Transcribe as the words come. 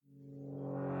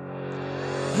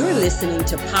You're listening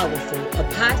to Powerful, a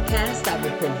podcast that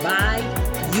will provide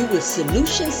you with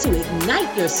solutions to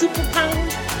ignite your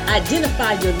superpowers,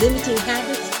 identify your limiting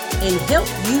habits, and help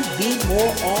you be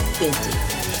more authentic.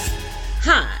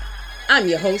 Hi, I'm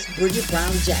your host, Bridget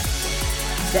Brown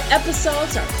Jackson. The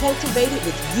episodes are cultivated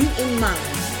with you in mind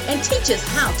and teach us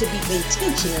how to be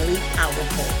intentionally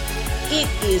powerful. It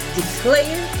is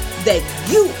declared that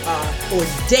you are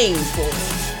ordained for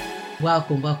it.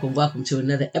 Welcome to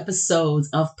another episode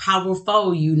of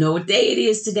Powerful. You know what day it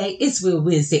is today. It's Will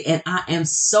Wednesday, and I am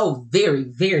so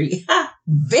very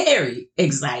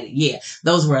excited. Yeah,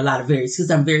 those were a lot of varies because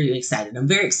I'm very excited. I'm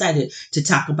very excited to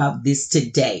talk about this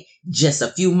today. Just a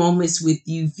few moments with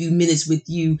you, few minutes with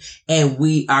you, and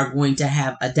we are going to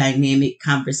have a dynamic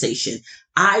conversation.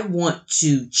 I want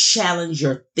to challenge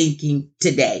your thinking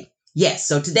today. Yes,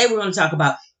 so today we're going to talk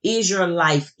about, is your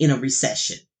life in a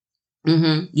recession?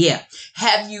 Yeah.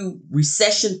 Have you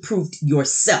recession-proofed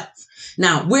yourself?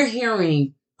 Now, we're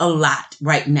hearing a lot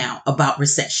right now about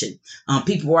recession.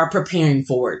 People are preparing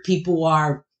for it. People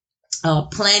are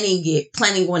planning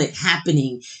on it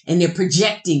happening, and they're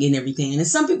projecting and everything. And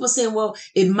some people saying, well,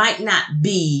 it might not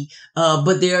be,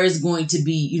 but there is going to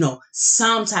be,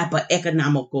 some type of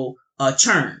economical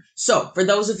churn. So for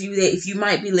those of you that, if you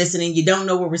might be listening, you don't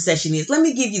know what recession is, let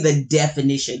me give you the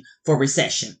definition for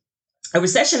recession. A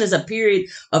recession is a period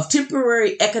of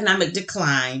temporary economic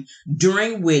decline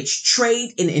during which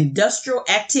trade and industrial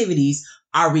activities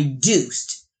are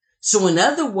reduced. So in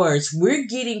other words, we're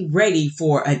getting ready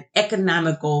for an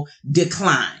economical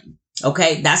decline.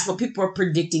 Okay. That's what people are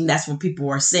predicting. That's what people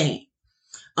are saying.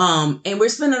 And we're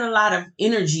spending a lot of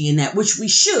energy in that, which we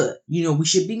should. We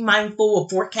should be mindful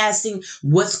of forecasting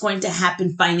what's going to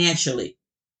happen financially.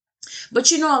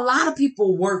 But, a lot of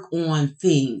people work on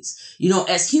things.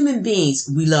 As human beings,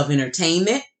 we love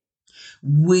entertainment.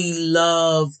 We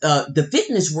love the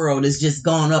fitness world has just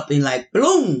gone up and like,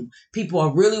 boom, people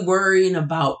are really worrying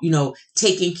about,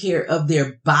 taking care of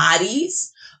their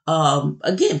bodies.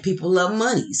 Again, people love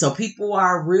money. So people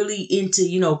are really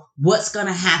into, what's going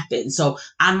to happen. So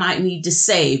I might need to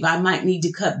save. I might need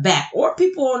to cut back. Or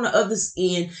people on the other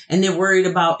end and they're worried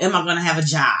about, am I going to have a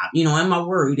job? Am I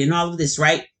worried and all of this,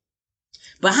 right?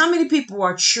 But how many people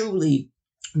are truly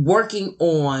working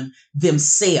on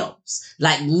themselves?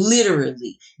 Like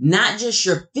literally, not just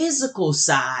your physical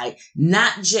side,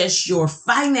 not just your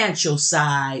financial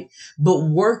side, but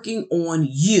working on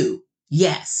you.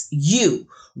 Yes, you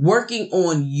working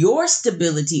on your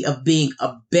stability of being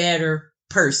a better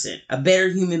person, a better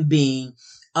human being,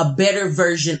 a better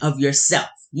version of yourself.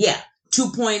 Yeah.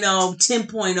 2.0,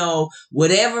 10.0,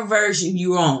 whatever version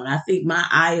you're on. I think my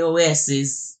iOS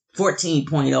is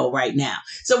 14.0 right now.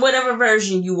 So whatever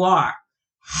version you are,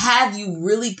 have you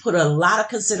really put a lot of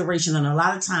consideration and a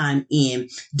lot of time in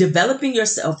developing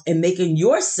yourself and making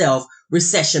yourself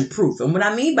recession proof? And what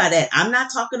I mean by that, I'm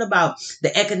not talking about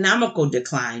the economical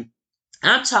decline.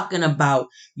 I'm talking about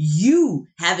you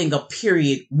having a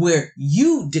period where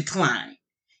you decline.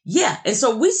 Yeah. And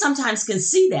so we sometimes can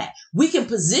see that. We can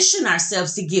position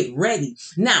ourselves to get ready.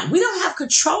 Now, we don't have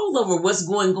control over what's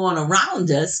going on around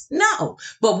us. No.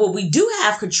 But what we do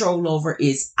have control over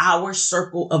is our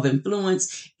circle of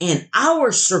influence and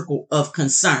our circle of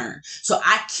concern. So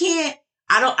I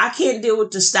can't deal with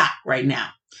the stock right now.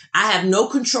 I have no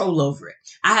control over it.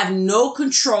 I have no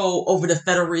control over the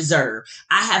Federal Reserve.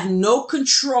 I have no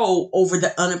control over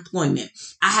the unemployment.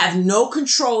 I have no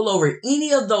control over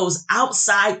any of those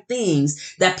outside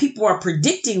things that people are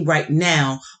predicting right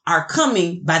now are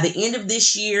coming by the end of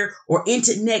this year or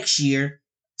into next year.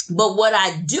 But what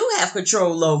I do have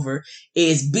control over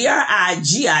is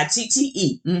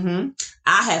BRIGITTE.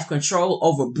 I have control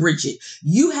over Bridget.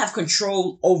 You have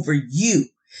control over you.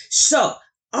 So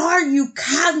are you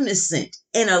cognizant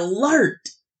and alert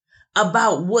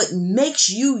about what makes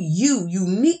you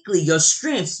uniquely, your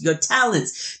strengths, your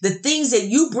talents, the things that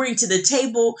you bring to the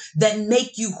table that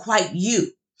make you quite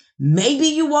you? Maybe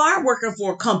you are working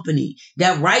for a company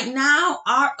that right now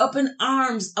are up in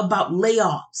arms about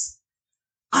layoffs.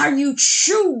 Are you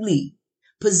truly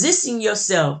positioning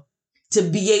yourself to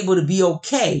be able to be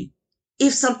okay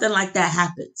if something like that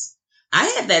happens? I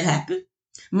had that happen.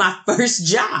 My first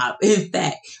job, in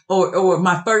fact, or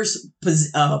my first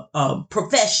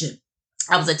profession.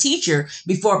 I was a teacher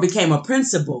before I became a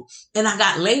principal, and I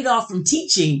got laid off from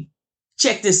teaching.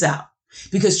 Check this out,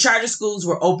 because charter schools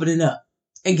were opening up.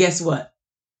 And guess what?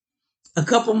 A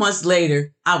couple months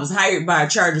later, I was hired by a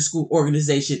charter school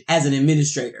organization as an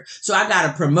administrator. So I got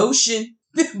a promotion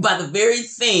by the very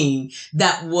thing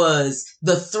that was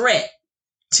the threat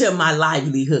to my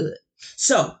livelihood.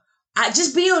 So I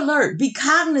just be alert, be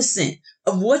cognizant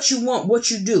of what you want, what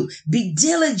you do. Be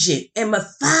diligent and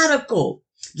methodical.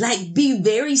 Like, be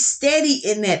very steady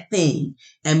in that thing.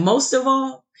 And most of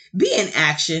all, be in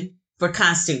action for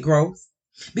constant growth.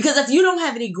 Because if you don't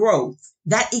have any growth,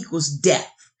 that equals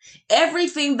death.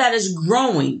 Everything that is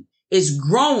growing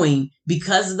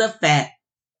because of the fact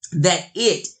that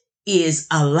it is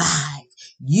alive.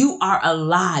 You are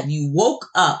alive. You woke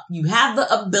up. You have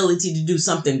the ability to do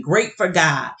something great for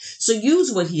God. So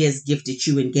use what he has gifted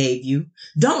you and gave you.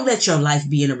 Don't let your life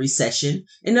be in a recession.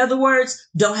 In other words,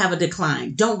 don't have a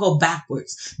decline. Don't go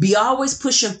backwards. Be always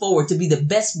pushing forward to be the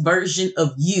best version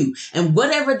of you. And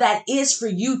whatever that is for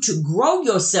you to grow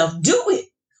yourself, do it.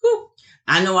 Whew.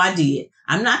 I know I did.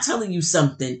 I'm not telling you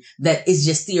something that is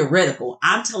just theoretical.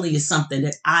 I'm telling you something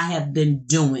that I have been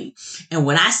doing. And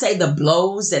when I say the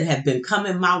blows that have been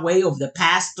coming my way over the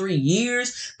past 3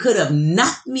 years could have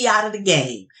knocked me out of the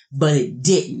game, but it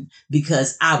didn't,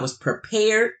 because I was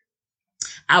prepared.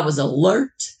 I was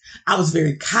alert. I was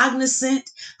very cognizant.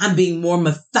 I'm being more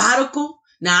methodical.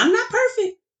 Now, I'm not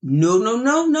perfect. No.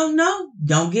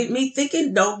 Don't get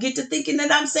to thinking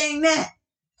that I'm saying that.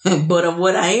 But of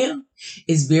what I am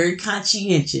is very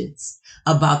conscientious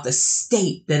about the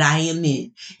state that I am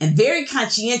in, and very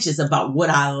conscientious about what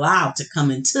I allow to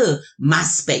come into my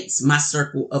space, my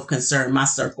circle of concern, my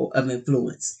circle of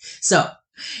influence. So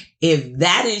if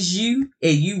that is you,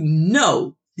 and you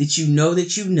know that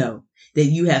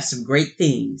you have some great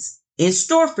things in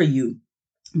store for you,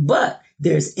 but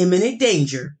there's imminent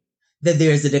danger that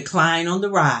there's a decline on the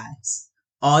rise,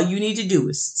 all you need to do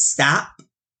is stop,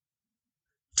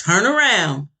 turn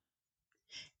around,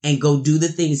 and go do the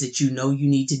things that you know you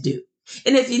need to do.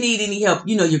 And if you need any help,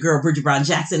 you know your girl Bridget Brown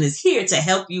Jackson is here to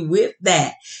help you with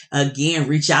that. Again,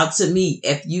 reach out to me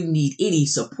if you need any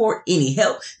support, any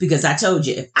help, because I told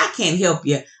you, if I can't help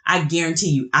you, I guarantee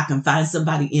you I can find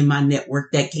somebody in my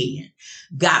network that can.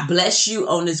 God bless you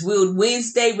on this Wheeled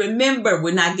Wednesday. Remember,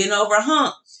 we're not getting over a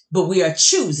hump, but we are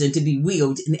choosing to be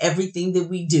wheeled in everything that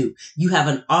we do. You have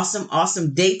an awesome,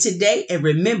 awesome day today. And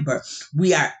remember,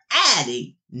 we are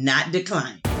adding, not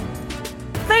declining.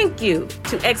 Thank you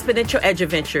to Exponential Edge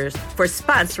Adventures for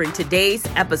sponsoring today's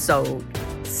episode.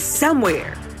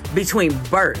 Somewhere between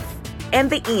birth and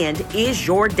the end is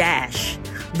your dash.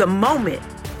 The moment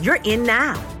you're in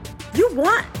now. You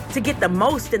want to get the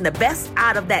most and the best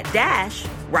out of that dash,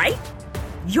 right?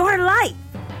 Your life.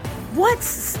 What's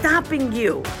stopping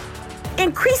you?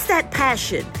 Increase that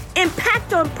passion,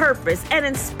 impact on purpose, and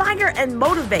inspire and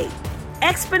motivate.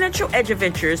 Exponential Edge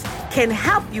Adventures can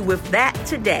help you with that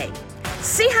today.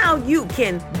 See how you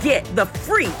can get the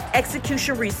free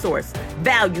execution resource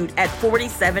valued at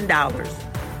 $47.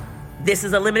 This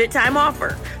is a limited time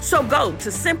offer, so go to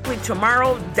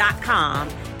simplytomorrow.com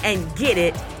and get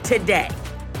it today.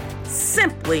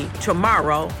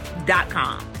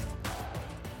 simplytomorrow.com.